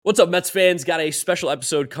What's up, Mets fans? Got a special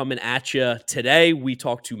episode coming at you today. We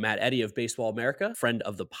talk to Matt Eddy of Baseball America, friend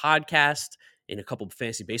of the podcast, in a couple of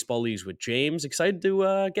fantasy baseball leagues with James. Excited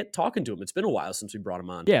to get talking to him. It's been a while since we brought him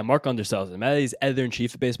on. Yeah, Mark undersells him. Matt Eddy's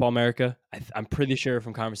editor-in-chief of Baseball America. I'm pretty sure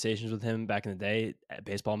from conversations with him back in the day,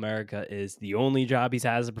 Baseball America is the only job he's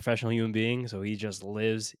had as a professional human being. So he just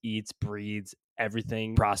lives, eats, breathes,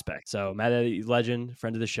 everything prospect. So Matt Eddy, legend,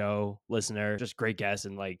 friend of the show, listener, just great guest.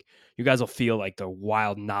 And like, you guys will feel like the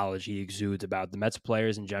wild knowledge he exudes about the Mets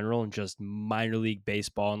players in general and just minor league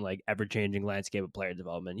baseball and like ever-changing landscape of player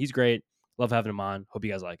development. He's great. Love having him on. Hope you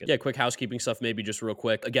guys like it. Yeah, quick housekeeping stuff, maybe just real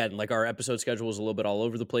quick. Again, like our episode schedule is a little bit all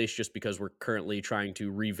over the place just because we're currently trying to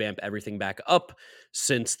revamp everything back up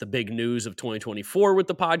since the big news of 2024 with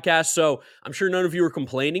the podcast. So I'm sure none of you are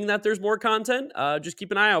complaining that there's more content. Just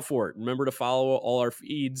keep an eye out for it. Remember to follow all our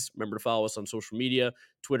feeds. Remember to follow us on social media,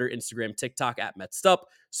 Twitter, Instagram, TikTok at Metsup.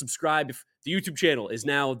 Subscribe. The YouTube channel is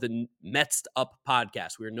now the Mets Up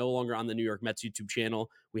Podcast. We are no longer on the New York Mets YouTube channel.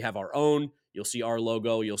 We have our own. You'll see our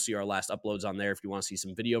logo. You'll see our last uploads on there if you want to see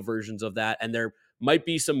some video versions of that. And there might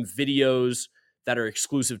be some videos that are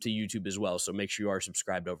exclusive to YouTube as well. So make sure you are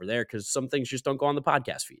subscribed over there because some things just don't go on the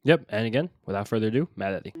podcast feed. Yep. And again, without further ado,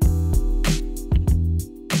 Matt Eddy.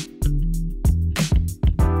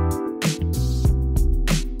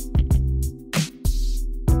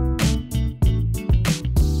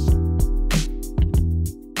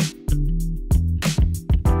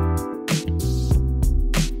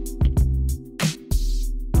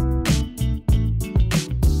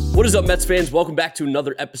 What is up, Mets fans? Welcome back to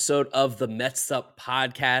another episode of the Mets Up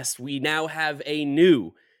Podcast. We now have a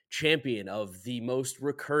new champion of the most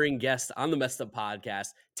recurring guest on the Mets Up Podcast,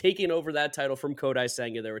 taking over that title from Kodai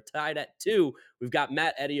Senga. They were tied at 2. We've got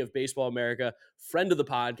Matt Eddy of Baseball America, friend of the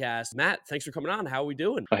podcast. Matt, thanks for coming on. How are we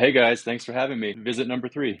doing? Hey guys, thanks for having me. Visit number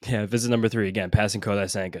 3. Yeah, visit number 3 again, passing Kodai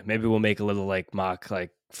Senga. Maybe we'll make a little mock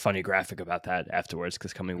funny graphic about that afterwards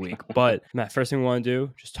this coming week. But Matt, first thing we want to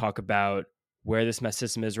do, just talk about where this Mets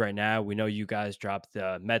system is right now. We know you guys dropped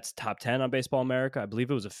the Mets top 10 on Baseball America. I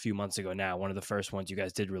believe it was a few months ago now, one of the first ones you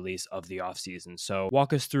guys did release of the offseason. So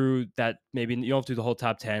walk us through that. Maybe you don't have to do the whole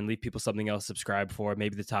top 10, leave people something else to subscribe for,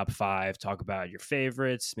 maybe the top 5, talk about your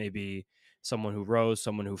favorites, maybe someone who rose,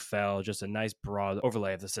 someone who fell, just a nice broad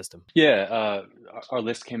overlay of the system. Yeah, our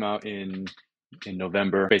list came out in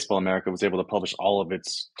November. Baseball America was able to publish all of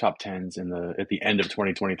its top 10s at the end of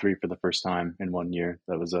 2023 for the first time in 1 year.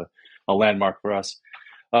 That was a landmark for us.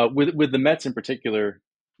 With the Mets in particular,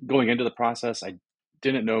 going into the process, I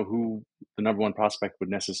didn't know who the number 1 prospect would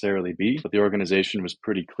necessarily be, but the organization was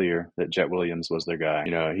pretty clear that Jett Williams was their guy.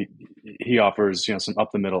 You know, he offers, some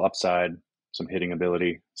up the middle upside, some hitting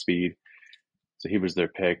ability, speed. So he was their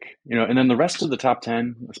pick. And then the rest of the top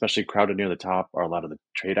 10, especially crowded near the top, are a lot of the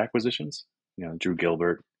trade acquisitions. Drew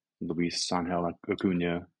Gilbert, Luisangel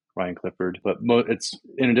Acuna, Ryan Clifford. But it's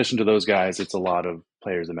in addition to those guys, it's a lot of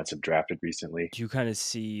players the Mets have drafted recently. Do you kind of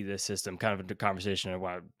see the system, kind of a conversation I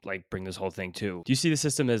want to bring this whole thing to? Do you see the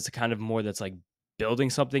system as kind of more that's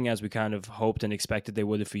building something as we kind of hoped and expected they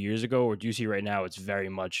would a few years ago? Or do you see right now it's very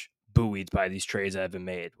much buoyed by these trades that have been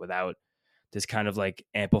made without this kind of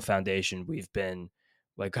ample foundation we've been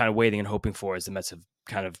kind of waiting and hoping for as the Mets have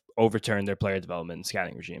kind of overturned their player development and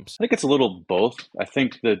scouting regimes? I think it's a little both. I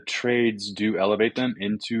think the trades do elevate them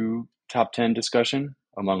into top 10 discussion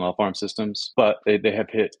among all farm systems, but they have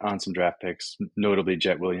hit on some draft picks. Notably,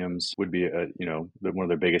 Jett Williams would be one of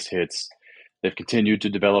their biggest hits. They've continued to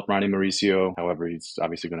develop Ronnie Mauricio. However, he's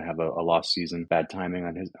obviously going to have a lost season. Bad timing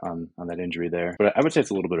on that injury there. But I would say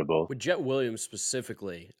it's a little bit of both. With Jett Williams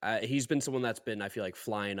specifically, he's been someone that's been, I feel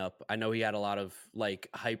flying up. I know he had a lot of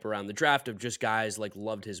hype around the draft of just guys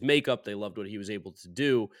loved his makeup. They loved what he was able to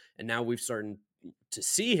do. And now we've started to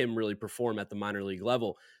see him really perform at the minor league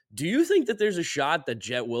level. Do you think that there's a shot that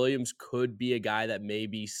Jett Williams could be a guy that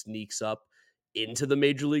maybe sneaks up into the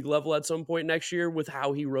major league level at some point next year with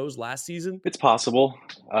how he rose last season? It's possible.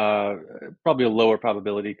 Probably a lower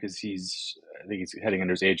probability because I think he's heading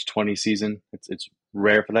into his age 20 season. It's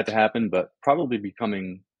rare for that to happen, but probably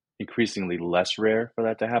becoming increasingly less rare for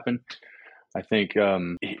that to happen. I think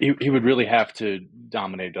he would really have to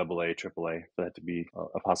dominate AA, AAA for that to be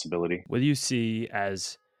a possibility. What do you see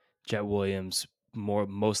as Jett Williams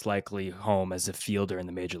most likely home as a fielder in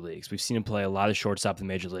the major leagues. We've seen him play a lot of shortstop in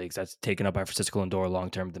the major leagues. That's taken up by Francisco Lindor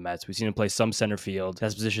long-term with the Mets. We've seen him play some center field.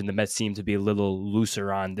 That's a position the Mets seem to be a little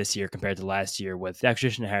looser on this year compared to last year with the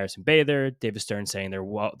acquisition of Harrison Bader, David Stern saying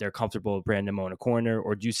they're comfortable with Brandon Mo in a corner,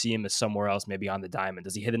 or do you see him as somewhere else, maybe on the diamond?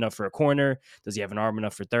 Does he hit enough for a corner? Does he have an arm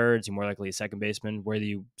enough for third? Is he more likely a second baseman? Where do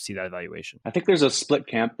you see that evaluation? I think there's a split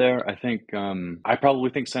camp there. I think I probably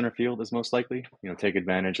think center field is most likely. Take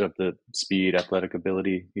advantage of the speed, athletic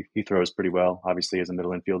ability. He throws pretty well, obviously, as a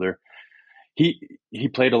middle infielder. He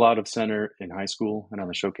played a lot of center in high school and on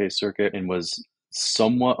the showcase circuit, and was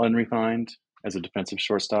somewhat unrefined as a defensive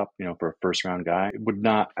shortstop. For a first round guy,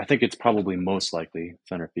 I think it's probably most likely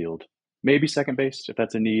center field, maybe second base if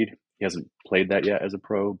that's a need. He hasn't played that yet as a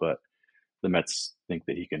pro, but the Mets think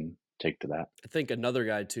that he can take to that. I think another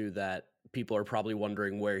guy too that people are probably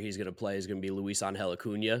wondering where he's going to play is going to be Luisangel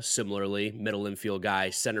Acuna. Similarly, middle infield guy,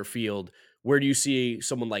 center field. Where do you see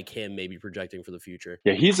someone like him maybe projecting for the future?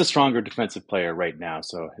 Yeah, he's a stronger defensive player right now,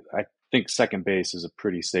 so I think second base is a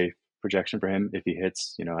pretty safe projection for him if he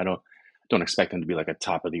hits. I don't expect him to be like a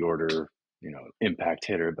top of the order, impact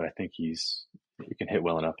hitter, but I think he can hit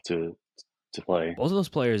well enough to play. Both of those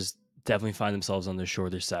players definitely find themselves on the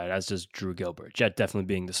shorter side, as does Drew Gilbert. Jett definitely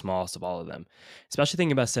being the smallest of all of them. Especially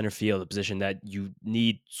thinking about center field, a position that you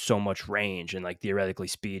need so much range and like theoretically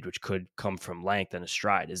speed, which could come from length and a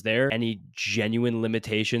stride. Is there any genuine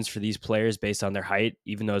limitations for these players based on their height,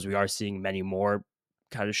 even though as we are seeing many more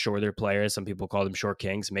kind of shorter players, some people call them short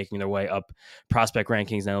kings, making their way up prospect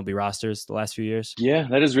rankings and MLB rosters the last few years? Yeah,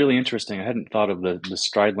 that is really interesting. I hadn't thought of the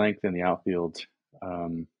stride length in the outfield.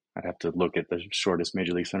 I'd have to look at the shortest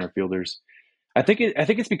major league center fielders. I think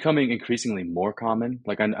it's becoming increasingly more common.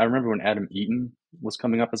 Like I remember when Adam Eaton was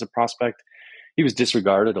coming up as a prospect, he was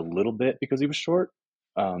disregarded a little bit because he was short.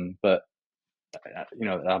 But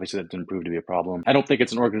obviously that didn't prove to be a problem. I don't think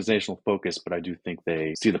it's an organizational focus, but I do think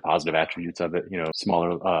they see the positive attributes of it.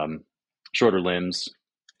 Smaller, shorter limbs,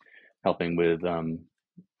 helping with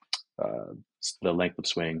the length of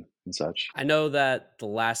swing and such. I know that the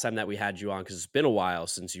last time that we had you on, because it's been a while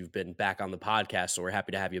since you've been back on the podcast, so we're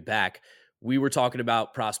happy to have you back. We were talking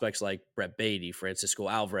about prospects like Brett Baty, Francisco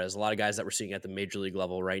Álvarez, a lot of guys that we're seeing at the major league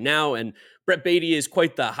level right now. And Brett Baty is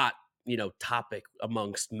quite the hot, topic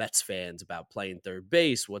amongst Mets fans about playing third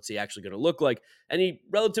base. What's he actually going to look like? And he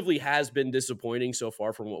relatively has been disappointing so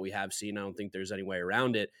far from what we have seen. I don't think there's any way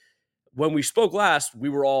around it. When we spoke last, we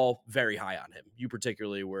were all very high on him. You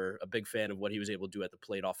particularly were a big fan of what he was able to do at the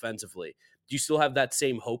plate offensively. Do you still have that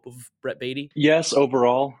same hope of Brett Baty? Yes,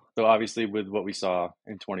 overall, though obviously with what we saw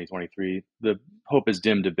in 2023, the hope is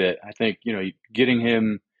dimmed a bit. I think, getting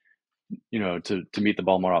him, to meet the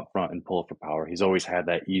ball more up front and pull for power. He's always had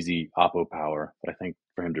that easy oppo power, but I think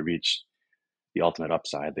for him to reach the ultimate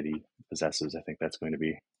upside that he possesses, I think that's going to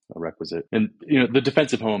be a requisite. And, the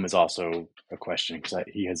defensive home is also a question because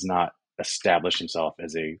he has not established himself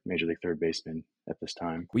as a major league third baseman at this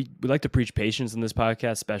time. We like to preach patience in this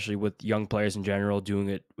podcast, especially with young players in general, doing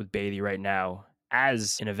it with Baty right now.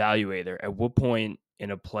 As an evaluator, at what point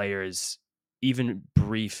in a player's even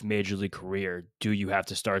brief major league career do you have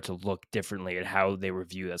to start to look differently at how they were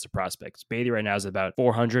viewed as a prospect? Baty right now is about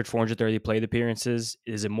 430 plate appearances.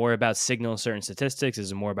 Is it more about signal certain statistics?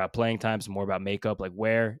 Is it more about playing times, more about makeup? Like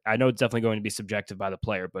where? I know it's definitely going to be subjective by the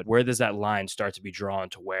player, but where does that line start to be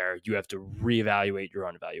drawn to where you have to reevaluate your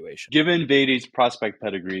own evaluation? Given Baty's prospect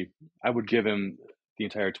pedigree, I would give him the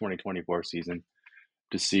entire 2024 season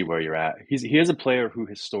to see where you're at. He is a player who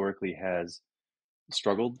historically has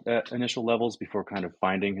struggled at initial levels before kind of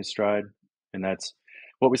finding his stride. And that's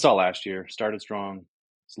what we saw last year. Started strong,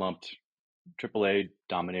 slumped, AAA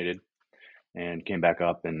dominated, and came back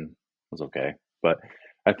up and was okay. But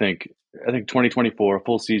I think 2024, a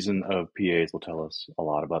full season of PAs will tell us a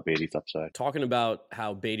lot about Baty's upside. Talking about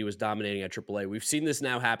how Baty was dominating at AAA, we've seen this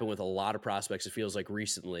now happen with a lot of prospects, it feels like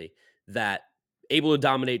recently, that able to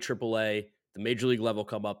dominate AAA, the major league level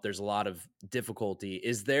come up, there's a lot of difficulty.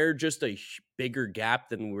 Is there just a bigger gap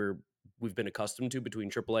than we've been accustomed to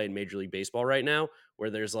between AAA and Major League Baseball right now, where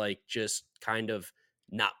there's like just kind of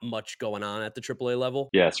not much going on at the AAA level?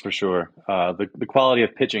 Yes, for sure. The quality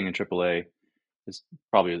of pitching in AAA is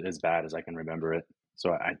probably as bad as I can remember it.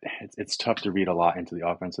 So it's tough to read a lot into the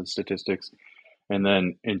offensive statistics. And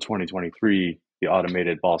then in 2023, the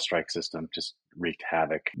automated ball strike system just wreaked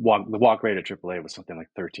havoc. The walk rate at AAA was something like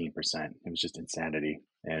 13%. It was just insanity.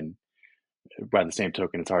 And by the same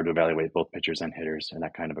token, it's hard to evaluate both pitchers and hitters in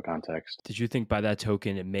that kind of a context. Did you think by that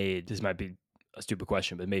token this might be a stupid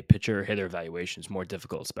question, but it made pitcher hitter evaluations more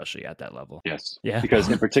difficult, especially at that level? Yes. Yeah. Because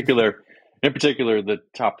in particular, the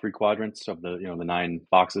top three quadrants of the 9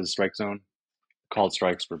 boxes strike zone, called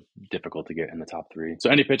strikes were difficult to get in the top 3. So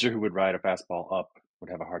any pitcher who would ride a fastball up would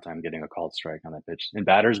have a hard time getting a called strike on that pitch. And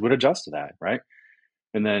batters would adjust to that, right?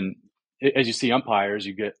 And then as you see umpires,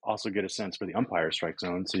 you also get a sense for the umpire strike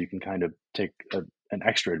zone, so you can kind of take an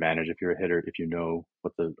extra advantage if you're a hitter, if you know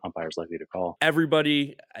what the umpire is likely to call.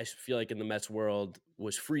 Everybody, I feel like in the Mets world,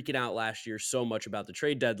 was freaking out last year so much about the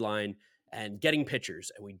trade deadline and getting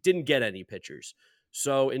pitchers, and we didn't get any pitchers.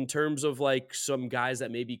 So in terms of like some guys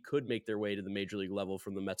that maybe could make their way to the major league level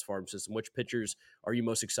from the Mets farm system, which pitchers are you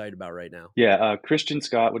most excited about right now? Yeah, Christian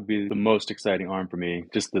Scott would be the most exciting arm for me.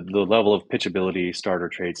 Just the level of pitchability, starter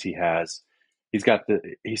traits he has.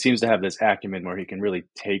 He seems to have this acumen where he can really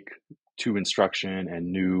take to instruction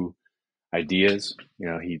and new ideas.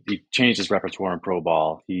 He changed his repertoire in pro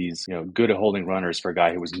ball. He's good at holding runners for a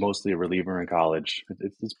guy who was mostly a reliever in college.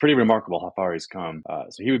 It's pretty remarkable how far he's come.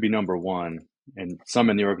 So he would be number 1. And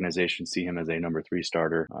some in the organization see him as a number 3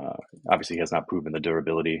 starter. Obviously, he has not proven the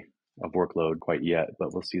durability of workload quite yet,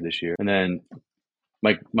 but we'll see this year. And then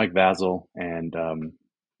Mike Vasil and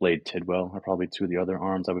Blade Tidwell are probably 2 of the other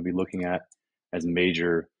arms I would be looking at as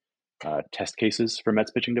major test cases for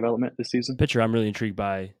Mets pitching development this season. Pitcher I'm really intrigued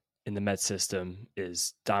by in the Mets system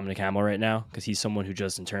is Dominic Hamill right now, because he's someone who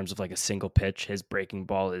just, in terms of like a single pitch, his breaking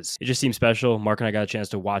ball it just seems special. Mark and I got a chance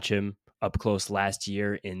to watch him up close last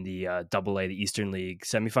year in the Double-A, the Eastern League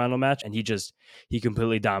semifinal match, and he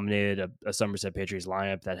completely dominated a Somerset Patriots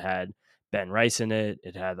lineup that had Ben Rice in it.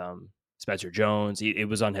 It had Spencer Jones. It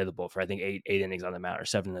was unhittable for I think eight innings on the mound, or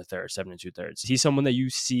 7 1/3, 7 2/3. Is he someone that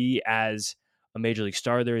you see as a major league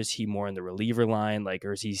starter? Is he more in the reliever line,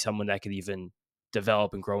 or is he someone that could even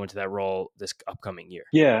develop and grow into that role this upcoming year?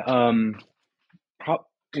 Yeah,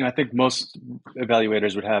 I think most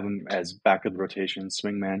evaluators would have him as back of the rotation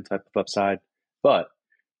swingman type of upside, but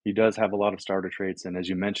he does have a lot of starter traits, and as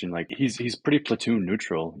you mentioned, he's pretty platoon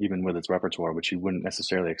neutral even with his repertoire, which you wouldn't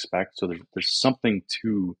necessarily expect. So there's something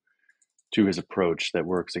to his approach that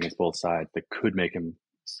works against both sides that could make him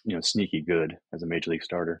sneaky good as a major league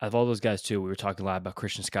starter. Of all those guys too, we were talking a lot about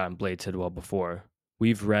Christian Scott and Blade Tidwell before.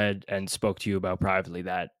 We've read and spoke to you about privately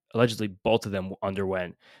that allegedly both of them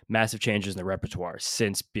underwent massive changes in the repertoire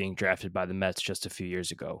since being drafted by the Mets just a few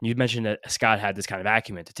years ago. You mentioned that Scott had this kind of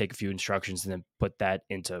acumen to take a few instructions and then put that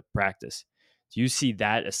into practice. Do you see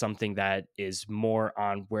that as something that is more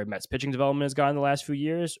on where Mets pitching development has gone in the last few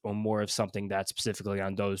years, or more of something that's specifically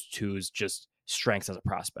on those two's just strengths as a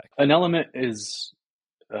prospect? An element is,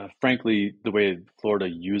 frankly, the way Florida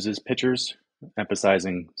uses pitchers,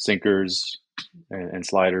 emphasizing sinkers and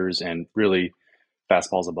sliders and really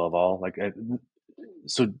fastballs above all.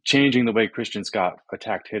 So changing the way Christian Scott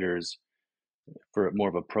attacked hitters for more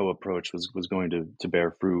of a pro approach was going to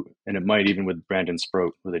bear fruit, and it might even with Brandon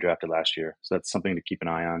Sproat, who they drafted last year. So that's something to keep an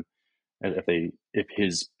eye on if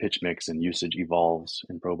his pitch mix and usage evolves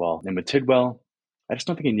in pro ball. And with Tidwell, I just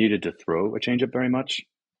don't think he needed to throw a changeup very much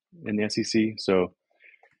in the SEC. So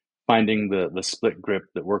finding the split grip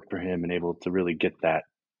that worked for him and able to really get that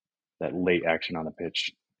late action on the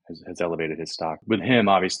pitch has elevated his stock. With him,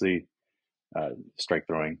 obviously, strike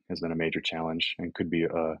throwing has been a major challenge and could be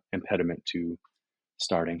an impediment to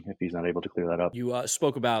starting if he's not able to clear that up. You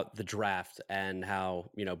spoke about the draft and how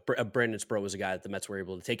Brandon Sproat was a guy that the Mets were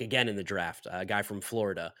able to take again in the draft, a guy from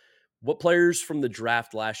Florida. What players from the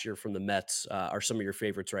draft last year from the Mets are some of your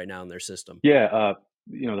favorites right now in their system? Yeah,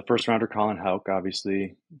 the first rounder Colin Houck,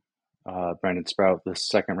 obviously, Brandon Sprout, the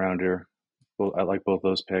second rounder. Well, I like both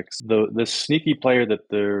those picks. The sneaky player that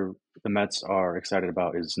the Mets are excited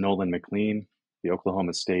about is Nolan McLean, the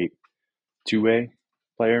Oklahoma State two-way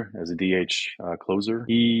player as a DH closer.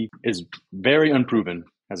 He is very unproven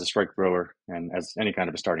as a strike thrower and as any kind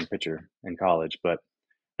of a starting pitcher in college, but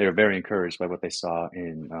they are very encouraged by what they saw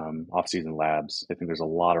in off-season labs. I think there's a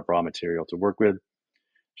lot of raw material to work with.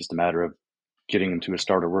 Just a matter of getting him to a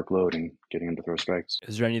starter workload and getting him to throw strikes.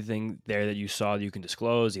 Is there anything there that you saw that you can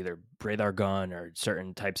disclose, either radar gun or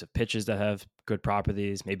certain types of pitches that have good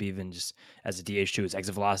properties, maybe even just as a DH2, his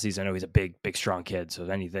exit velocities? I know he's a big, strong kid, so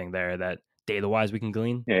anything there that data-wise we can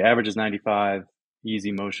glean? Yeah, average is 95,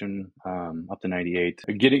 easy motion, up to 98.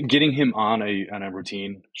 Getting him on a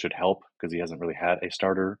routine should help because he hasn't really had a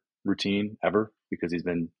starter routine ever because he's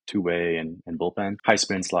been two-way and bullpen. High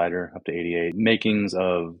spin slider up to 88. Makings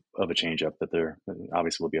of a changeup that there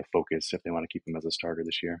obviously will be a focus if they want to keep him as a starter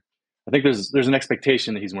this year. I think there's an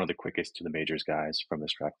expectation that he's one of the quickest to the majors guys from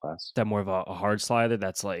this draft class. Is that more of a hard slider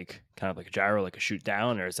that's like kind of like a gyro, like a shoot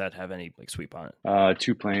down, or does that have any like sweep on it?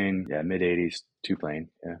 Two plane, yeah, mid 80s, two plane,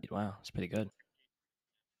 yeah. Wow, that's pretty good.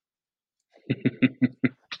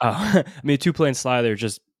 I mean, two plane slider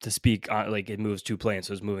just to speak on, like, it moves two planes,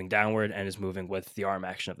 so it's moving downward and is moving with the arm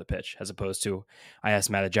action of the pitch, as opposed to, I asked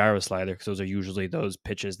Matt a gyro slider because those are usually those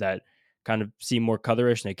pitches that kind of seem more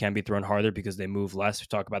cutter-ish and they can be thrown harder because they move less. We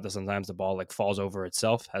talk about this sometimes. The ball like falls over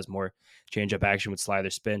itself, has more change-up action with slider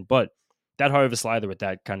spin, but that hard of a slider with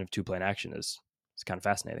that kind of two-plane action is kind of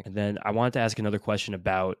fascinating. And then I wanted to ask another question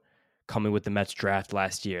about coming with the Mets draft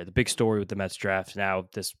last year. The big story with the Mets draft now,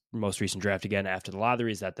 this most recent draft again after the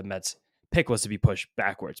lottery, is that the Mets pick was to be pushed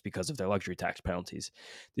backwards because of their luxury tax penalties.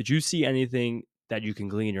 Did you see anything that you can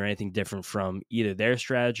glean or anything different from either their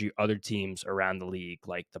strategy or other teams around the league,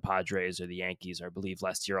 like the Padres or the Yankees, or I believe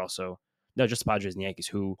last year also, no, just the Padres and the Yankees,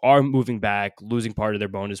 who are moving back, losing part of their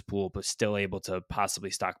bonus pool, but still able to possibly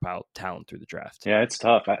stockpile talent through the draft? Yeah, it's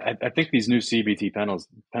tough. I think these new CBT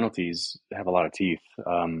penalties have a lot of teeth.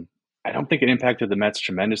 I don't think it impacted the Mets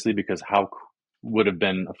tremendously because Houck would have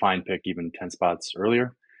been a fine pick even 10 spots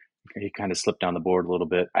earlier. He kind of slipped down the board a little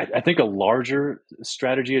bit. I think a larger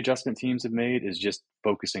strategy adjustment teams have made is just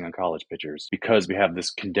focusing on college pitchers because we have this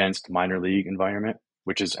condensed minor league environment,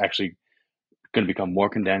 which is actually going to become more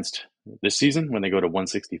condensed this season when they go to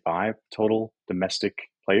 165 total domestic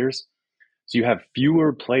players. So you have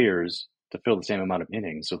fewer players to fill the same amount of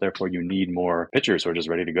innings. So therefore you need more pitchers who are just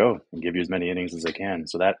ready to go and give you as many innings as they can.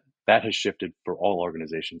 So that has shifted for all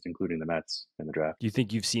organizations, including the Mets in the draft. Do you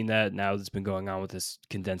think you've seen that now that's been going on with this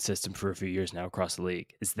condensed system for a few years now across the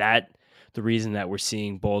league? Is that the reason that we're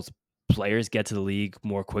seeing both players get to the league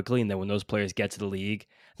more quickly? And then when those players get to the league,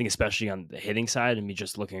 I think especially on the hitting side, and me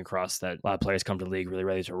just looking across that a lot of players come to the league really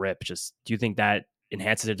ready to rip. Just do you think that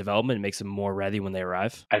enhances their development and makes them more ready when they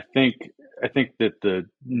arrive? I think that the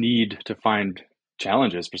need to find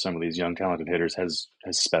challenges for some of these young talented hitters has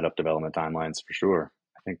sped up development timelines for sure.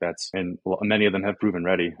 I think and many of them have proven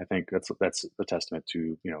ready. I think that's a testament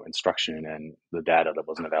to instruction and the data that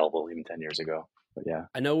wasn't available even 10 years ago. But yeah,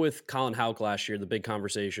 I know with Colin Houck last year, the big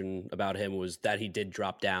conversation about him was that he did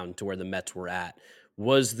drop down to where the Mets were at.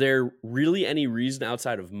 Was there really any reason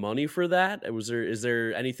outside of money for that? Is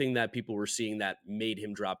there anything that people were seeing that made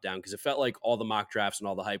him drop down? Because it felt like all the mock drafts and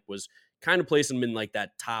all the hype was kind of placing him in like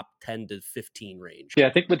that top 10 to 15 range. yeah.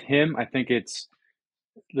 I think with him, I think it's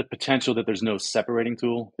the potential that there's no separating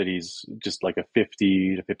tool, that he's just like a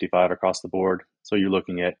 50 to 55 across the board. So you're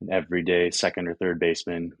looking at an everyday second or third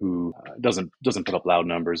baseman who doesn't put up loud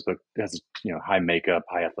numbers, but has high makeup,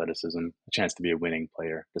 high athleticism, a chance to be a winning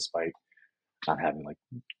player despite not having like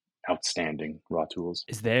outstanding raw tools.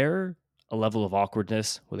 Is there a level of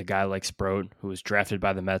awkwardness with a guy like Sproat, who was drafted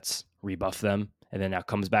by the Mets, rebuffed them, and then now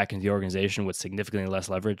comes back into the organization with significantly less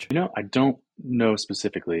leverage? I don't know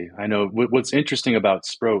specifically. I know what's interesting about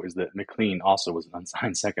Sproat is that McLean also was an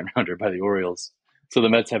unsigned second rounder by the Orioles. So the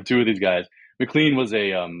Mets have two of these guys. McLean was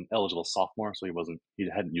a eligible sophomore, so he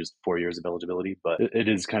hadn't used 4 years of eligibility, but it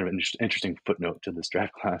is kind of an interesting footnote to this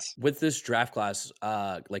draft class. With this draft class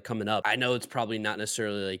like coming up, I know it's probably not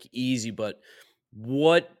necessarily like easy, but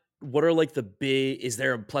what are like is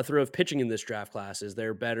there a plethora of pitching in this draft class? Is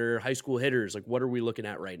there better high school hitters? Like what are we looking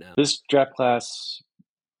at right now? This draft class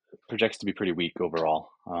projects to be pretty weak overall,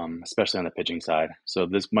 especially on the pitching side. So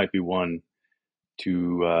this might be one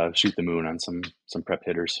to shoot the moon on some prep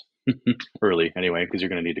hitters early anyway, because you're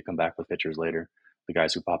going to need to come back with pitchers later, the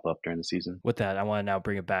guys who pop up during the season. With that, I want to now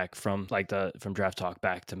bring it back from draft talk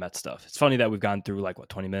back to Mets stuff. It's funny that we've gone through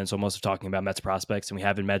 20 minutes almost of talking about Mets prospects, and we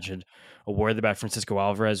haven't mentioned a word about Francisco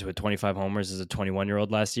Álvarez, who had 25 homers as a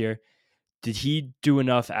 21-year-old last year. Did he do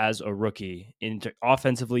enough as a rookie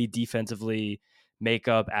offensively, defensively,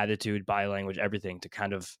 makeup, attitude, body language, everything to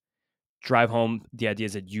kind of drive home the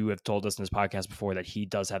ideas that you have told us in this podcast before, that he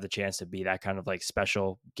does have the chance to be that kind of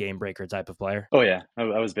special game breaker type of player? Oh yeah,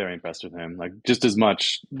 I was very impressed with him. Like just as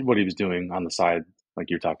much what he was doing on the side,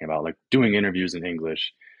 like you're talking about, like doing interviews in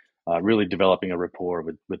English, really developing a rapport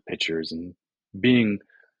with pitchers and being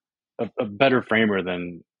a better framer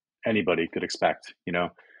than anybody could expect.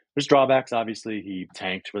 There's drawbacks. Obviously, he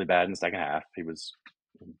tanked really bad in the second half. He was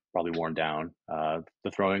probably worn down.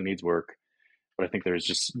 The throwing needs work. But I think there's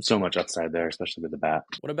just so much upside there, especially with the bat.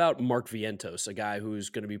 What about Mark Vientos, a guy who's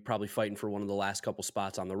going to be probably fighting for one of the last couple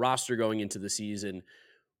spots on the roster going into the season?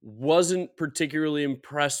 Wasn't particularly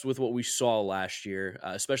impressed with what we saw last year,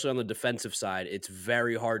 especially on the defensive side. It's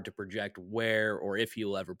very hard to project where or if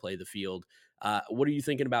he'll ever play the field. What are you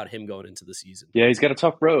thinking about him going into the season? Yeah, he's got a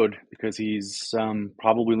tough road because he's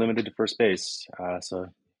probably limited to first base. So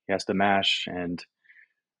he has to mash. And,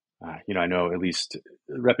 I know at least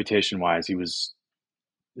reputation-wise, he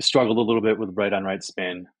struggled a little bit with right on right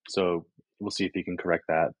spin. So we'll see if he can correct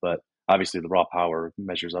that. But obviously the raw power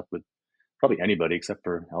measures up with probably anybody except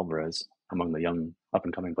for Álvarez among the young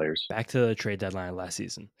up-and-coming players. Back to the trade deadline last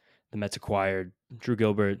season, the Mets acquired Drew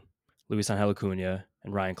Gilbert, Luisangel Acuna,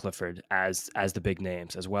 and Ryan Clifford as the big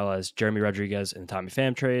names, as well as Jeremy Rodriguez in the Tommy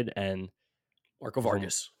Pham trade and Marco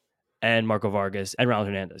Vargas. And Marco Vargas and Ronald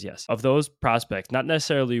Hernandez, yes. Of those prospects, not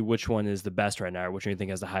necessarily which one is the best right now or which one you think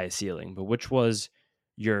has the highest ceiling, but which was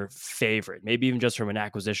your favorite, maybe even just from an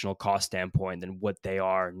acquisitional cost standpoint and what they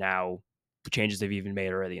are now, the changes they've even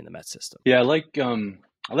made already in the Mets system. Yeah, I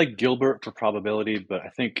like Gilbert for probability, but I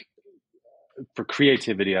think for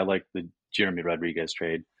creativity, I like the Jeremy Rodriguez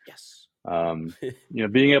trade. Yes.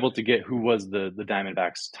 Being able to get who was the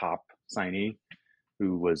Diamondbacks' top signee,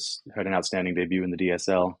 who had an outstanding debut in the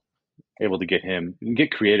DSL, able to get him and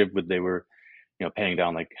get creative with they were, paying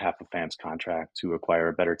down like half of Pham's contract to acquire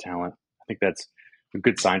a better talent. I think that's a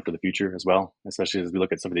good sign for the future as well, especially as we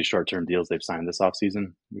look at some of these short-term deals they've signed this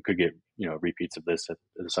offseason. We could get, repeats of this at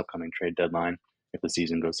this upcoming trade deadline if the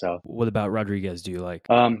season goes south. What about Rodriguez do you like?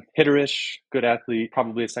 Hitterish, good athlete,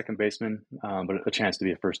 probably a second baseman, but a chance to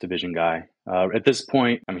be a first division guy. At this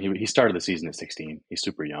point, I mean, he started the season at 16. He's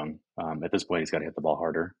super young. At this point, he's got to hit the ball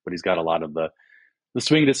harder, but he's got a lot of the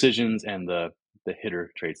swing decisions and the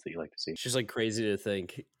hitter traits that you like to see. It's just like crazy to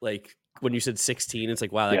think, like when you said 16, it's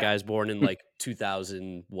like, wow, that guy's born in like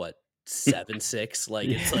 2000, 6. Like,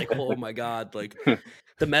 it's like, oh my God, like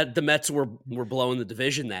the Mets were blowing the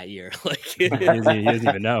division that year. Like he doesn't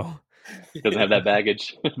even know. Doesn't have that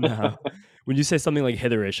baggage. No. When you say something like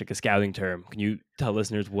hitterish, like a scouting term, can you tell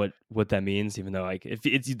listeners what that means? Even though like if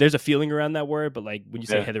there's a feeling around that word, but like when you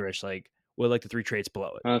say hitterish, like what are like the three traits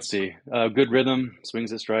below it? Let's see. Good rhythm,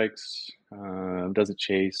 swings and strikes, doesn't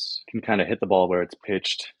chase, can kind of hit the ball where it's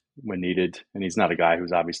pitched when needed, and he's not a guy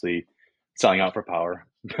who's obviously selling out for power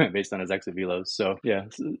based on his exit velos. So yeah,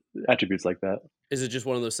 attributes like that. Is it just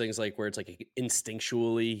one of those things like where it's like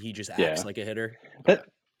instinctually he just acts like a hitter?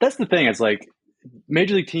 That's the thing. It's like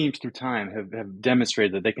major league teams through time have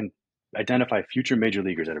demonstrated that they can identify future major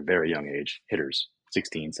leaguers at a very young age, hitters,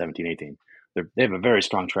 16, 17, 18. They have a very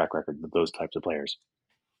strong track record with those types of players.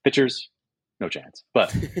 Pitchers, no chance.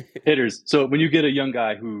 But hitters, so when you get a young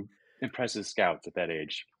guy who impresses scouts at that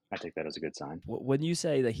age, I take that as a good sign. When you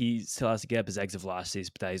say that he still has to get up his exit velocities,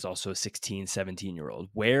 but that he's also a 16, 17-year-old,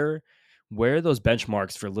 where are those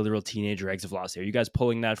benchmarks for literal teenager exit velocity? Are you guys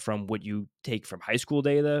pulling that from what you take from high school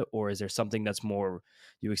data, or is there something that's more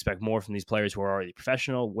you expect more from these players who are already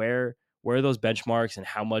professional? Where are those benchmarks, and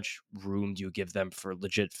how much room do you give them for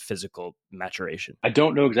legit physical maturation? I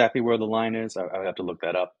don't know exactly where the line is. I would have to look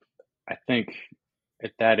that up. I think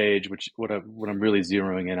at that age, what I'm really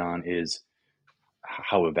zeroing in on is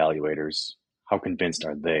how evaluators, how convinced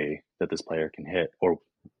are they that this player can hit or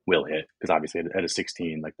will hit? Because obviously at a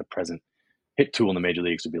 16, like the present hit tool in the major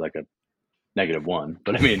leagues would be like a -1.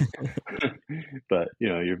 But I mean, but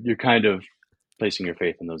you're kind of placing your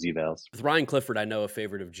faith in those evals. With Ryan Clifford, I know a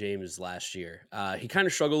favorite of James last year. He kind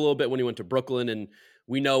of struggled a little bit when he went to Brooklyn, and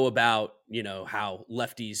we know about, how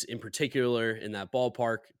lefties in particular in that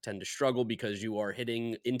ballpark tend to struggle because you are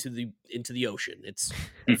hitting into the ocean. It's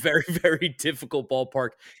a very, very difficult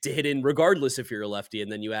ballpark to hit in, regardless if you're a lefty.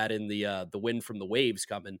 And then you add in the wind from the waves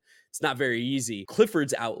coming. It's not very easy.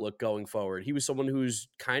 Clifford's outlook going forward, he was someone who's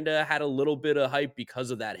kind of had a little bit of hype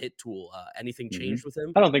because of that hit tool. Anything changed with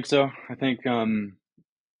him? I don't think so. I think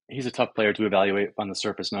he's a tough player to evaluate on the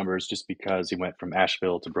surface numbers just because he went from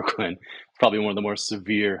Asheville to Brooklyn. It's probably one of the more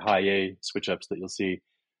severe high A switch ups that you'll see.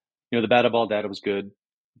 The batted ball data was good.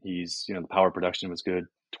 He's, the power production was good.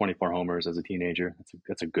 24 homers as a teenager.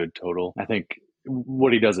 That's a good total. I think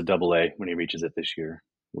what he does at Double A when he reaches it this year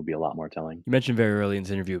will be a lot more telling. You mentioned very early in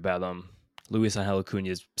this interview about Luisangel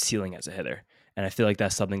Acuna's ceiling as a hitter, and I feel like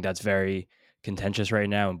that's something that's very contentious right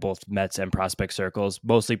now in both Mets and prospect circles,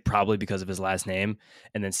 mostly probably because of his last name,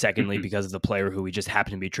 and then secondly because of the player who he just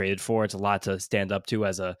happened to be traded for. It's a lot to stand up to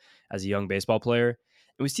as a young baseball player.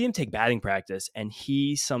 And we see him take batting practice, and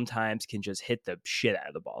he sometimes can just hit the shit out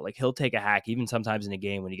of the ball. Like he'll take a hack, even sometimes in a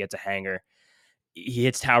game when he gets a hanger. He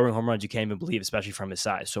hits towering home runs you can't even believe, especially from his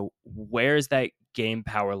size. So where is that game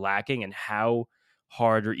power lacking, and how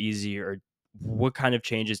hard or easy or what kind of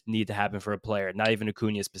changes need to happen for a player, not even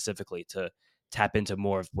Acuna specifically, to tap into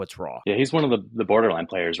more of what's raw? Yeah, he's one of the borderline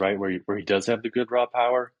players, right? Where he does have the good raw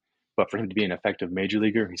power, but for him to be an effective major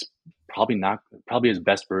leaguer, he's probably his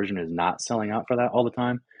best version is not selling out for that all the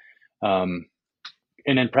time. And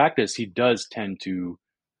in practice, he does tend to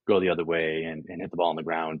go the other way and hit the ball on the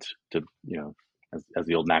ground to, as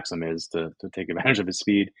the old maxim is, to take advantage of his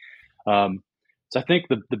speed. So I think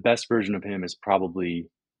the best version of him is probably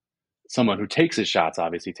someone who takes his shots,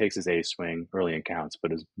 obviously takes his A swing early in counts,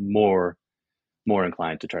 but is more more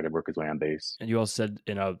inclined to try to work his way on base. And you also said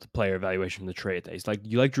in the player evaluation from the trade that he's like,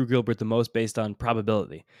 you like Drew Gilbert the most based on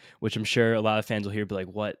probability, which I'm sure a lot of fans will hear be like,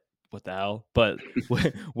 what the hell? But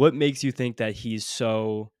what makes you think that he's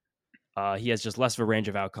so he has just less of a range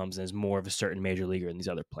of outcomes and is more of a certain major leaguer than these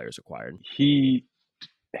other players acquired? He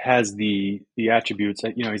has the attributes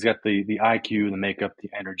that, he's got the IQ, the makeup, the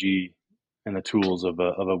energy, and the tools of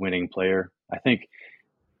a winning player. I think,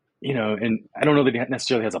 and I don't know that he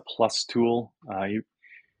necessarily has a plus tool. I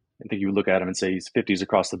think you would look at him and say he's 50s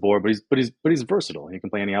across the board, but he's versatile. He can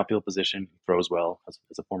play any outfield position, he throws well as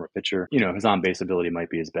a former pitcher. His on base ability might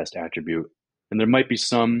be his best attribute, and there might be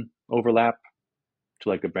some overlap to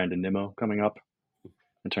like a Brandon Nimmo coming up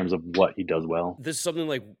in terms of what he does well. This is something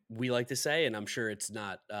like we like to say, and I'm sure it's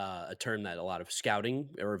not a term that a lot of scouting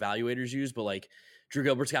or evaluators use, but like Drew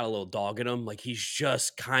Gilbert's got a little dog in him. Like he's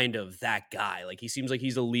just kind of that guy. Like he seems like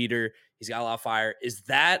he's a leader. He's got a lot of fire. Does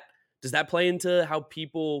that play into how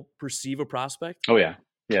people perceive a prospect? Oh yeah.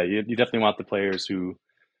 Yeah. You definitely want the players who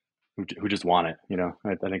just want it.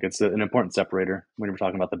 I think it's an important separator when we're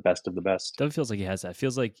talking about the best of the best. Definitely feels like he has that.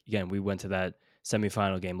 Feels like, again, we went to that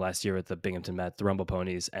semifinal game last year with the Binghamton Mets, the Rumble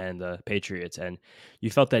Ponies, and the Patriots, and you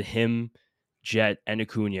felt that him, Jett, and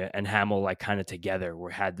Acuna and Hamill like kind of together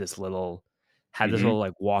had this little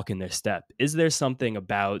like walk in their step. Is there something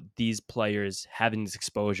about these players having this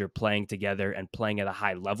exposure, playing together and playing at a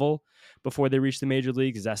high level before they reach the major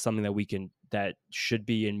leagues? Is that something that should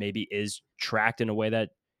be and maybe is tracked in a way that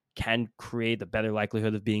can create the better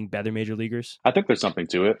likelihood of being better major leaguers? I think there's something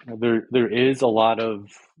to it. There is a lot of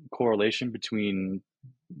correlation between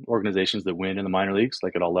organizations that win in the minor leagues,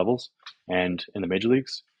 like at all levels, and in the major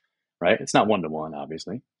leagues, right? It's not 1-to-1,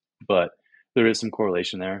 obviously, but there is some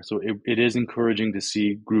correlation there. So it is encouraging to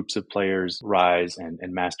see groups of players rise and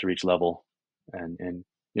master each level. And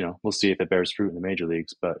we'll see if it bears fruit in the major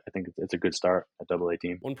leagues, but I think it's a good start at AA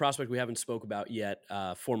team. One prospect we haven't spoke about yet,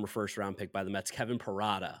 former first-round pick by the Mets, Kevin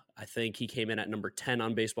Parada. I think he came in at number 10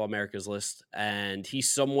 on Baseball America's list, and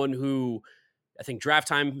he's someone who I think draft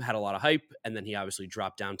time had a lot of hype, and then he obviously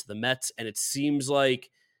dropped down to the Mets, and it seems like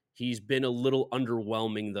he's been a little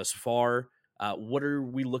underwhelming thus far. What are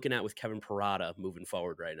we looking at with Kevin Parada moving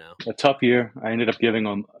forward right now? A tough year. I ended up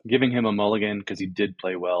giving him a mulligan because he did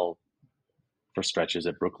play well for stretches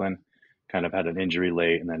at Brooklyn. Kind of had an injury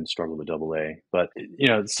late and then struggled with AA. But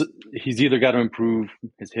he's either got to improve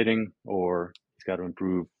his hitting or he's got to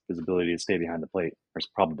improve his ability to stay behind the plate, or his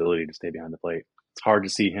probability to stay behind the plate. It's hard to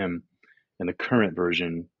see him in the current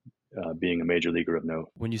version being a major leaguer of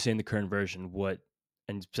note. When you say in the current version,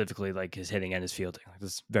 and specifically like his hitting and his fielding, like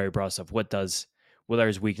this very broad stuff, what are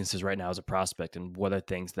his weaknesses right now as a prospect, and what are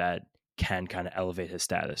things that can kind of elevate his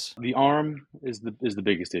status? The arm is the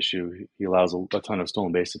biggest issue. He allows a ton of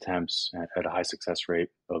stolen base attempts at a high success rate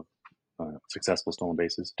of successful stolen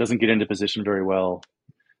bases. Doesn't get into position very well.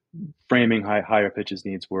 Framing higher pitches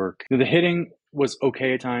needs work. The hitting was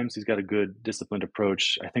okay at times. He's got a good disciplined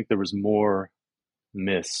approach. I think there was more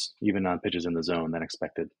miss even on pitches in the zone than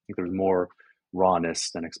expected. I think there was more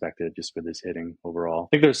rawness than expected just with his hitting overall. I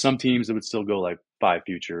think there's some teams that would still go like 5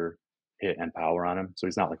 future hit and power on him, so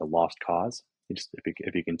he's not like a lost cause. He just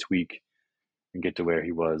if he can tweak and get to where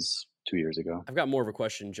he was 2 years ago. I've got more of a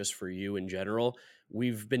question just for you in general.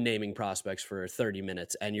 We've been naming prospects for 30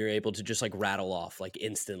 minutes and you're able to just like rattle off like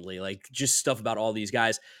instantly, like just stuff about all these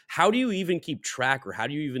guys. How do you even keep track, or how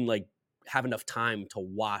do you even like have enough time to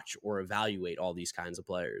watch or evaluate all these kinds of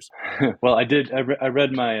players? Well, I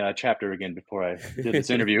read my chapter again before I did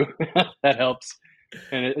this interview. That helps.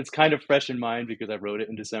 And it's kind of fresh in mind because I wrote it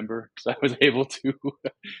in December. So I was able to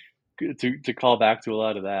call back to a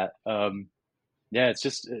lot of that. Yeah, it's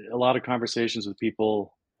just a lot of conversations with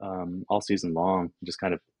people all season long, just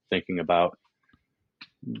kind of thinking about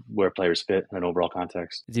where players fit in an overall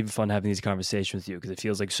context. It's even fun having these conversations with you because it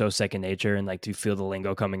feels like so second nature, and like to feel the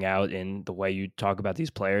lingo coming out in the way you talk about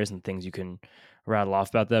these players and things you can rattle off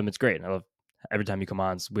about them. It's great. And I love every time you come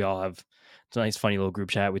on. We all have it's a nice, funny little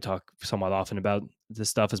group chat. We talk somewhat often about this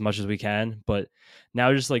stuff as much as we can, but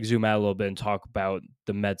now just like zoom out a little bit and talk about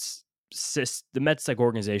the Mets like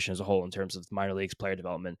organization as a whole in terms of minor leagues player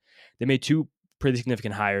development. They made 2 pretty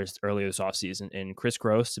significant hires earlier this offseason in Chris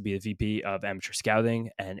Gross to be the VP of amateur scouting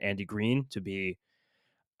and Andy Green to be,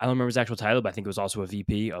 I don't remember his actual title, but I think it was also a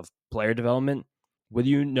VP of player development. What do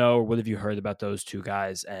you know, or what have you heard about those 2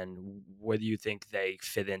 guys, and where do you think they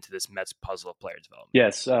fit into this Mets puzzle of player development?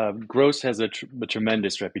 Yes, Gross has a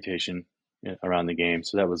tremendous reputation around the game,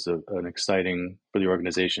 so that was an exciting for the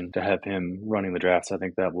organization to have him running the drafts. I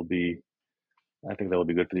think that will be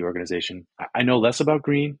good for the organization. I know less about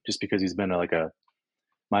Green just because he's been a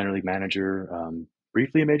minor league manager,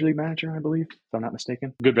 briefly a major league manager, I believe, if I'm not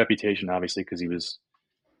mistaken. Good reputation, obviously, because he was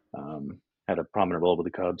had a prominent role with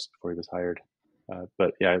the Cubs before he was hired.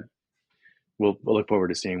 But yeah, we'll look forward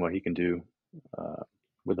to seeing what he can do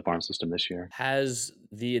with the farm system this year. Has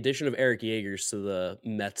the addition of Eric Yeagers to the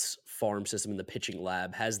Mets farm system in the pitching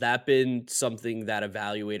lab, has that been something that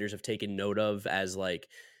evaluators have taken note of as like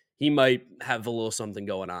he might have a little something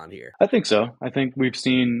going on here? I think so. I think we've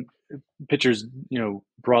seen pitchers,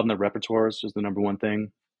 broaden their repertoires is the number one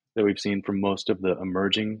thing that we've seen from most of the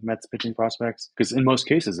emerging Mets pitching prospects. Because in most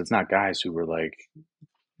cases, it's not guys who were like,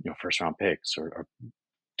 first round picks or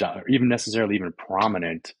even necessarily even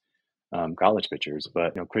prominent college pitchers,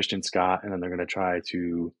 but Christian Scott, and then they're going to try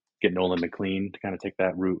to get Nolan McLean to kind of take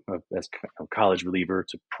that route of as college reliever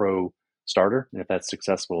to pro starter. And if that's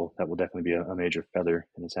successful, that will definitely be a major feather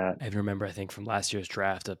in his hat. I remember, I think from last year's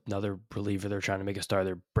draft, another reliever they're trying to make a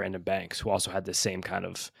starter, Brandon Banks, who also had the same kind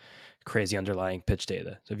of crazy underlying pitch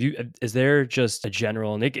data. So is there just a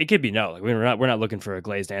general, and it could be no, like we're not looking for a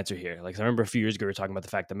glazed answer here. Like I remember a few years ago, we were talking about the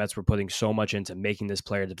fact that Mets were putting so much into making this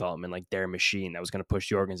player development like their machine that was going to push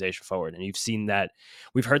the organization forward. And you've seen that,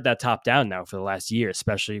 we've heard that top down now for the last year,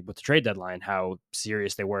 especially with the trade deadline, how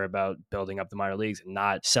serious they were about building up the minor leagues and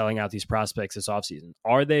not selling out these prospects this offseason.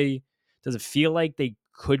 Does it feel like they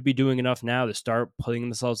could be doing enough now to start putting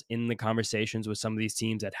themselves in the conversations with some of these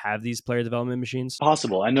teams that have these player development machines?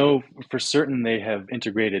 Possible. I know for certain they have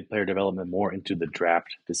integrated player development more into the draft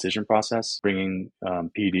decision process, bringing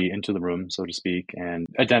PD into the room, so to speak, and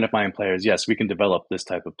identifying players. Yes, we can develop this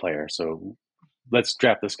type of player. So let's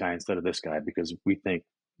draft this guy instead of this guy because we think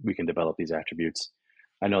we can develop these attributes.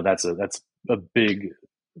 I know that's a big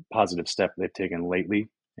positive step they've taken lately,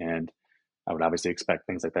 and I would obviously expect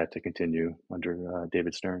things like that to continue under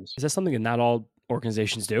David Stearns. Is that something that not all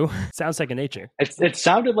organizations do? Sounds second nature. It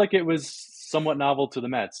sounded like it was somewhat novel to the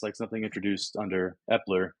Mets, like something introduced under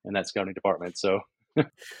Epler in that scouting department. So a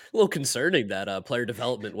little concerning that player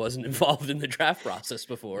development wasn't involved in the draft process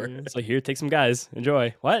before. So here, take some guys.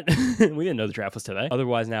 Enjoy. What? We didn't know the draft was today.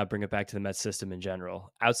 Otherwise, now bring it back to the Mets system in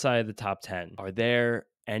general. Outside of the top 10, are there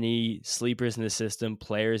any sleepers in the system,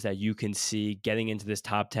 players that you can see getting into this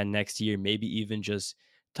top 10 next year, maybe even just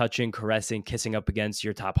touching, caressing, kissing up against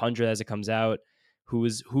your top 100 as it comes out?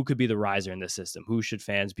 Who could be the riser in this system? Who should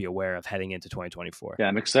fans be aware of heading into 2024? Yeah,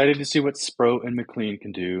 I'm excited to see what Sproat and McLean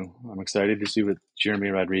can do. I'm excited to see what Jeremy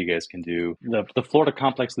Rodriguez can do. The Florida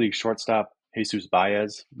Complex League shortstop, Jesus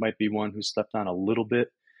Baez, might be one who slept on a little bit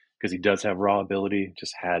because he does have raw ability,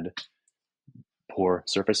 just had poor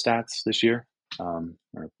surface stats this year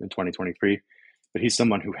or in 2023. But he's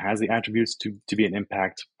someone who has the attributes to be an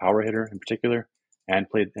impact power hitter in particular, and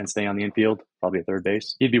stay on the infield, probably at third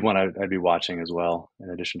base. He'd be one I'd be watching as well, in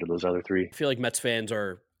addition to those other three. I feel like Mets fans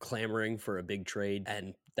are clamoring for a big trade,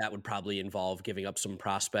 and that would probably involve giving up some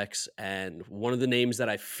prospects. And one of the names that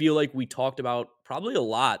I feel like we talked about probably a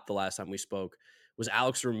lot the last time we spoke was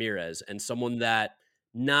Alex Ramirez, and someone that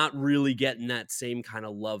not really getting that same kind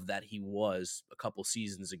of love that he was a couple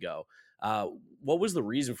seasons ago. What was the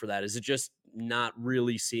reason for that? Is it just not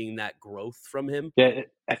really seeing that growth from him? Yeah,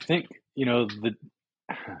 I think,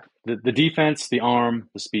 the defense, the arm,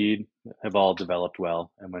 the speed have all developed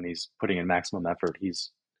well. And when he's putting in maximum effort,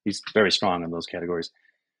 he's very strong in those categories.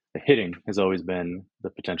 The hitting has always been the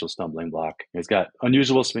potential stumbling block. He's got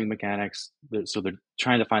unusual swing mechanics. So they're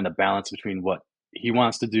trying to find the balance between what he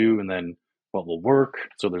wants to do and then what will work.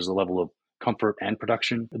 So there's a level of comfort and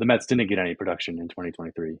production. The Mets didn't get any production in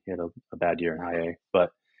 2023. He had a bad year in high A, but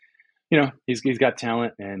he's got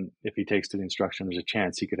talent, and if he takes to the instruction, there's a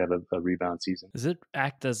chance he could have a rebound season. Does it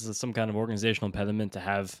act as some kind of organizational impediment to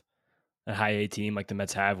have a high A team like the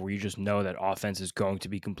Mets have, where you just know that offense is going to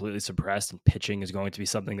be completely suppressed and pitching is going to be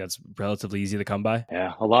something that's relatively easy to come by?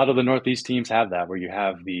 Yeah, a lot of the Northeast teams have that, where you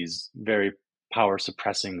have these very power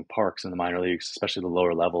suppressing parks in the minor leagues, especially the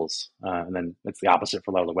lower levels. And then it's the opposite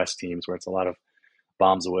for a lot of the West teams, where it's a lot of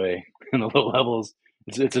bombs away in the low levels.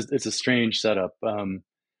 It's a strange setup.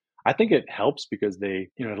 I think it helps because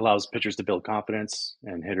it allows pitchers to build confidence,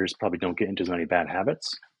 and hitters probably don't get into as many bad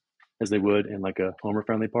habits as they would in like a homer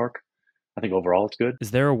friendly park. I think overall it's good.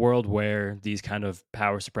 Is there a world where these kind of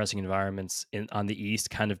power suppressing environments on the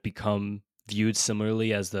East kind of become viewed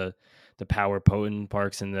similarly as the power potent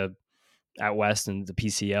parks in the out West and the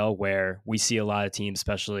PCL, where we see a lot of teams,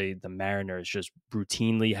 especially the Mariners, just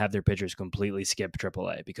routinely have their pitchers completely skip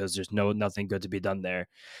AAA because there's nothing good to be done there?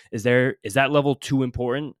 Is that level too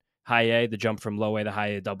important, high A, the jump from low A to high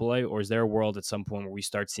A, double A, or is there a world at some point where we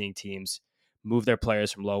start seeing teams move their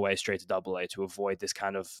players from low A straight to double A to avoid this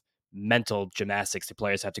kind of mental gymnastics the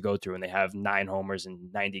players have to go through, and they have 9 homers in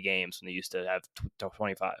 90 games when they used to have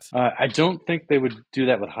 25. I don't think they would do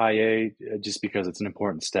that with high A just because it's an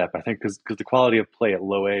important step. I think because the quality of play at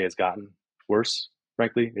low A has gotten worse,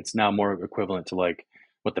 frankly. It's now more equivalent to like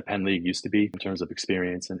what the Penn League used to be in terms of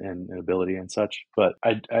experience and ability and such. But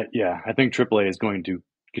I think AAA is going to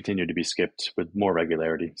continue to be skipped with more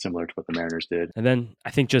regularity, similar to what the Mariners did. And then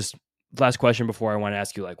I think just last question before I want to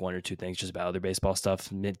ask you like 1 or 2 things just about other baseball stuff,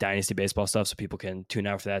 dynasty baseball stuff, so people can tune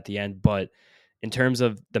out for that at the end. But in terms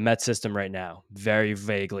of the Mets system right now, very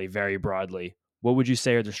vaguely, very broadly, what would you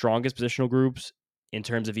say are the strongest positional groups in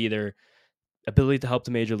terms of either ability to help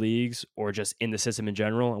the major leagues or just in the system in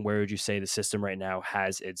general? And where would you say the system right now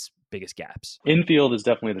has its biggest gaps? Infield is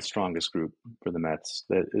definitely the strongest group for the Mets.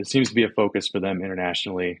 It seems to be a focus for them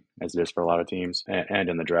internationally, as it is for a lot of teams, and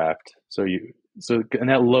in the draft. And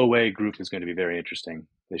that low A group is going to be very interesting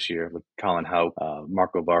this year with Colin Houck,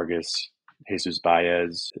 Marco Vargas, Jesus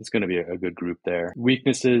Baez. It's going to be a good group there.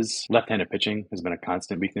 Weaknesses, left-handed pitching has been a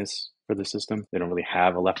constant weakness for the system. They don't really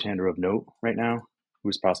have a left-hander of note right now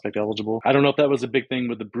who's prospect eligible. I don't know if that was a big thing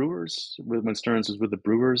with the Brewers, when Stearns was with the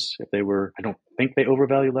Brewers, I don't think they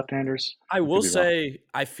overvalue left-handers. I will say,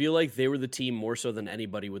 I feel like they were the team more so than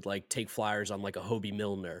anybody would like take flyers on like a Hobie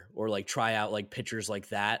Milner or like try out like pitchers like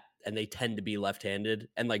that. And they tend to be left-handed,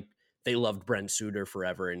 and like they loved Brent Suter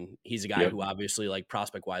forever. And he's a guy who obviously like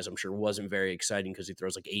prospect wise, I'm sure wasn't very exciting because he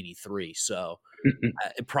throws like 83. So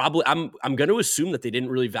I'm going to assume that they didn't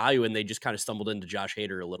really value, and they just kind of stumbled into Josh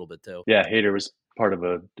Hader a little bit too. Yeah. Hader was part of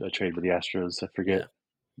a trade with the Astros. I forget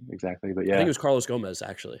exactly, but yeah. I think it was Carlos Gomez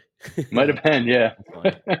actually. Might have been. Yeah.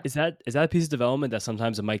 Is that a piece of development that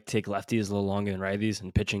sometimes it might take lefties a little longer than righties,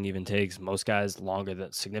 and pitching even takes most guys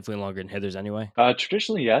significantly longer than hitters anyway?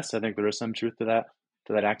 Traditionally, yes. I think there is some truth to that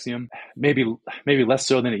axiom. Maybe less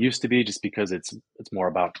so than it used to be, just because it's more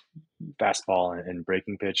about fastball and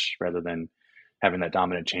breaking pitch rather than having that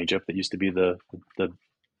dominant changeup that used to be the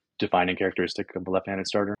defining characteristic of a left-handed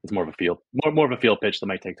starter. It's more of a field pitch that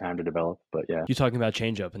might take time to develop. But yeah, you talking about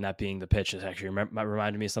changeup and that being the pitch is actually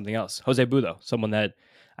reminded me of something else. Jose Budo, someone that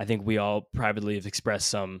I think we all privately have expressed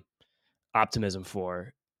some optimism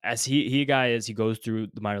for. As he a guy, as he goes through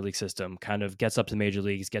the minor league system, kind of gets up to the major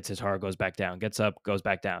leagues, gets his heart, goes back down, gets up, goes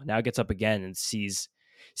back down. Now gets up again and seems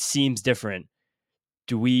different.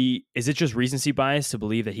 Is it just recency bias to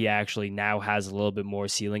believe that he actually now has a little bit more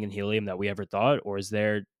ceiling and helium than we ever thought, or is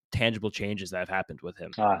there tangible changes that have happened with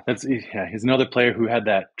him? He's another player who had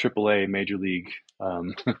that AAA major league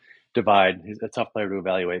divide. He's a tough player to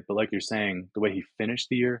evaluate, but like you're saying, the way he finished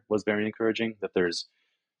the year was very encouraging. That there's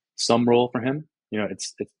some role for him.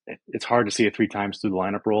 It's hard to see a 3 times through the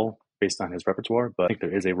lineup role based on his repertoire, but I think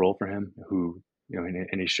there is a role for him who.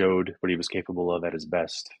 And he showed what he was capable of at his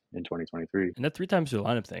best in 2023. And that 3 times through the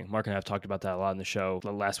lineup thing, Mark and I have talked about that a lot in the show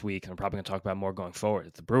last week, and I'm probably going to talk about more going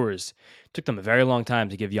forward. The Brewers took them a very long time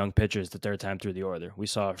to give young pitchers the 3rd time through the order. We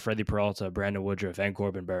saw Freddie Peralta, Brandon Woodruff, and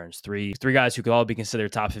Corbin Burns, three guys who could all be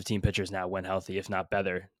considered top 15 pitchers now when healthy, if not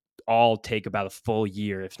better. All take about a full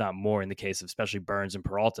year, if not more, in the case of especially Burns and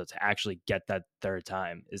Peralta, to actually get that 3rd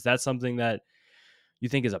time. Is that something that you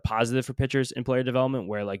think is a positive for pitchers in player development,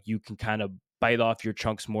 where like you can kind of bite off your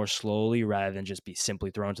chunks more slowly rather than just be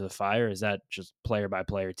simply thrown to the fire? Is that just player by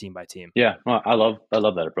player, team by team? Yeah, well, I love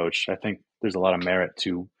that approach. I think there's a lot of merit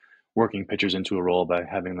to working pitchers into a role by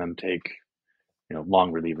having them take,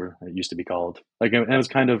 long reliever. It used to be called and it was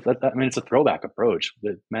kind of, it's a throwback approach.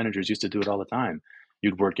 The managers used to do it all the time.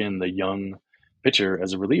 You'd work in the young pitcher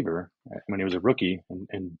as a reliever when he was a rookie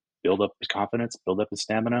and build up his confidence, build up his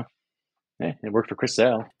stamina. It worked for Chris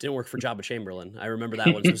Sale. Didn't work for Jabba Chamberlain. I remember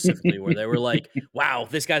that one specifically where they were like, wow,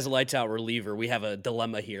 this guy's a lights out reliever. We have a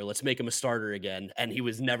dilemma here. Let's make him a starter again. And he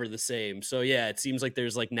was never the same. So yeah, it seems like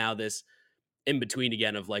there's like now this in between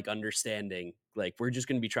again of like understanding, like we're just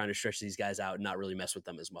going to be trying to stretch these guys out and not really mess with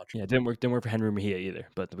them as much. Yeah, didn't work for Henry Mejia either,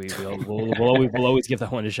 but we'll always give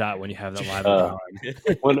that one a shot when you have that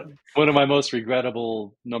live. One of my most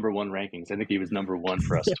regrettable number 1 rankings. I think he was number 1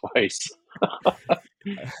 for us twice.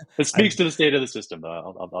 It speaks to the state of the system, though.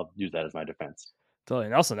 I'll use that as my defense. Totally.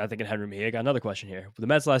 And also, I think in Henry Mejia, I got another question here. The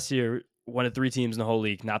Mets last year, one of 3 teams in the whole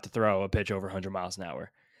league not to throw a pitch over 100 miles an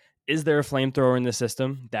hour. Is there a flamethrower in the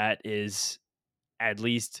system that is at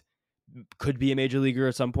least could be a major leaguer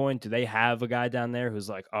at some point? Do they have a guy down there who's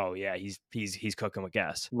like, oh yeah, he's cooking with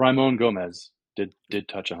gas? Ramon Gomez did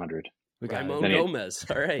touch 100. Ramon Gomez.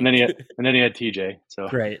 All right. And then he had TJ. So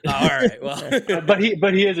great. All right. Well, but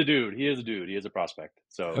he is a dude. He is a prospect.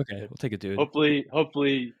 So okay, we'll take a dude.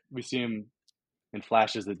 Hopefully we see him in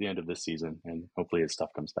flashes at the end of this season, and hopefully his stuff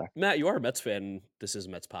comes back. Matt, you are a Mets fan. This is a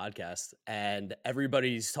Mets podcast, and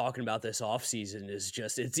everybody's talking about this offseason is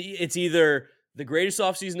just it's either the greatest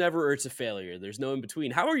offseason ever or it's a failure. There's no in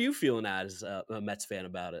between. How are you feeling as a Mets fan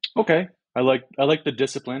about it? Okay, I like the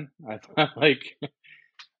discipline. I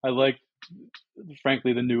like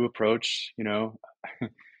frankly the new approach. You know,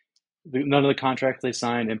 none of the contracts they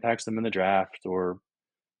sign impacts them in the draft or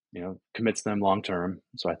commits them long term.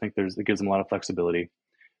 So I think it gives them a lot of flexibility.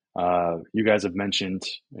 You guys have mentioned,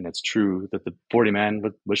 and it's true, that the 40-man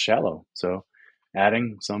was shallow. So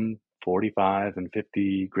adding some 45 and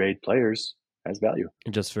 50 grade players has value.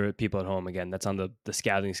 And just for people at home, again, that's on the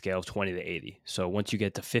scouting scale of 20 to 80. So once you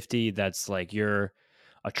get to 50, that's like you're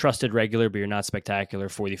a trusted regular, but you're not spectacular.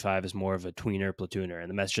 45 is more of a tweener, platooner. And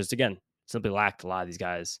the Mets just, again, simply lacked a lot of these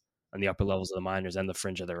guys on the upper levels of the minors and the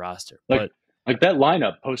fringe of their roster. Like that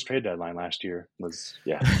lineup post trade deadline last year was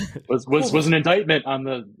an indictment on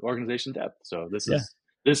the organization depth. So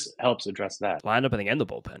this helps address that lineup. I think and the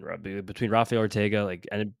bullpen, Rob, between Rafael Ortega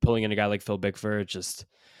and pulling in a guy like Phil Bickford,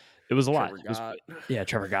 it was a lot.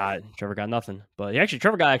 Trevor got nothing. But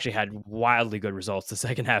Trevor Gott actually had wildly good results the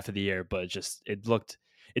second half of the year, but it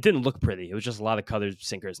didn't look pretty. It was just a lot of cutters,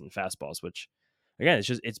 sinkers, and fastballs, which again,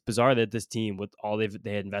 it's bizarre that this team, with all they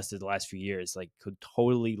had invested the last few years, like could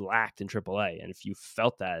totally lacked in AAA. And if you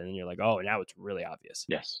felt that, and you're like, oh, now it's really obvious.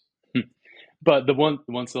 Yes. But the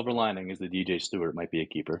one silver lining is that DJ Stewart might be a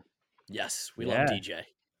keeper. Yes, we love DJ. I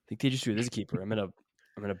think DJ Stewart is a keeper. I'm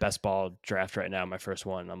in a best ball draft right now, my first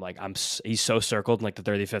one. I'm like, he's so circled in like the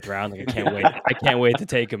 35th round. Like I can't wait to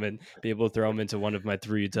take him and be able to throw him into one of my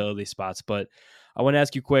 3 utility spots. But I want to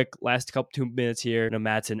ask you quick, last 2 minutes here.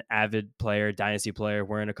 Matt's an avid player, dynasty player.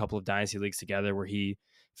 We're in a couple of dynasty leagues together where he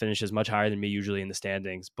finishes much higher than me usually in the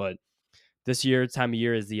standings. But this time of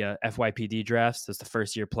year is the FYPD drafts. That's the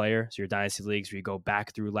first year player. So your dynasty leagues where you go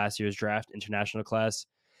back through last year's draft, international class.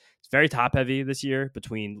 It's very top heavy this year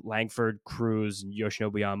between Langford, Cruz, and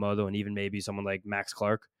Yoshinobu Yamamoto, and even maybe someone like Max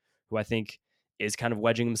Clark, who I think is kind of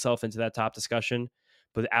wedging himself into that top discussion.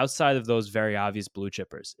 But outside of those very obvious blue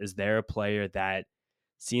chippers, is there a player that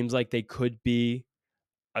seems like they could be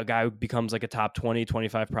a guy who becomes like a top 20,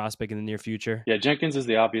 25 prospect in the near future? Yeah, Jenkins is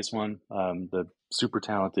the obvious one. The super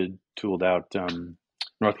talented, tooled out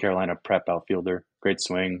North Carolina prep outfielder. Great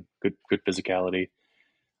swing, good physicality.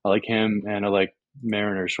 I like him, and I like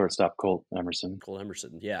Mariners shortstop Colt Emerson.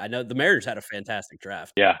 Yeah, I know the Mariners had a fantastic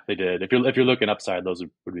draft. Yeah, they did. If you're looking upside, those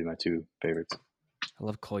would be my 2 favorites. I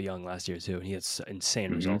love Cole Young last year too, and he had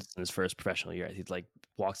insane results in his first professional year. He'd like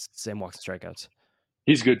walks and strikeouts.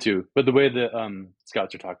 He's good too, but the way the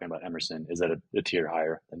scouts are talking about Emerson is at a tier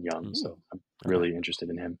higher than Young, so I'm really interested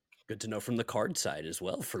in him. Good to know from the card side as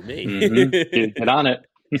well for me. Get on it.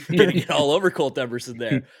 Getting it all over Colt Emerson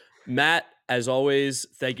there. Matt, as always,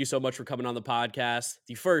 thank you so much for coming on the podcast.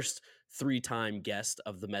 The first 3-time guest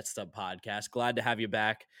of the Mets Stud podcast. Glad to have you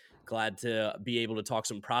back. Glad to be able to talk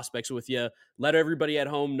some prospects with you. Let everybody at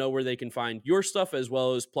home know where they can find your stuff as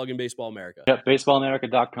well as plug in Baseball America. Yep,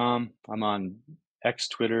 baseballamerica.com. I'm on X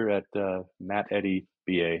Twitter at Matt Eddy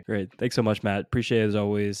BA. Great. Thanks so much, Matt. Appreciate it as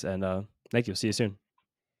always. And thank you. See you soon.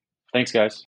 Thanks, guys.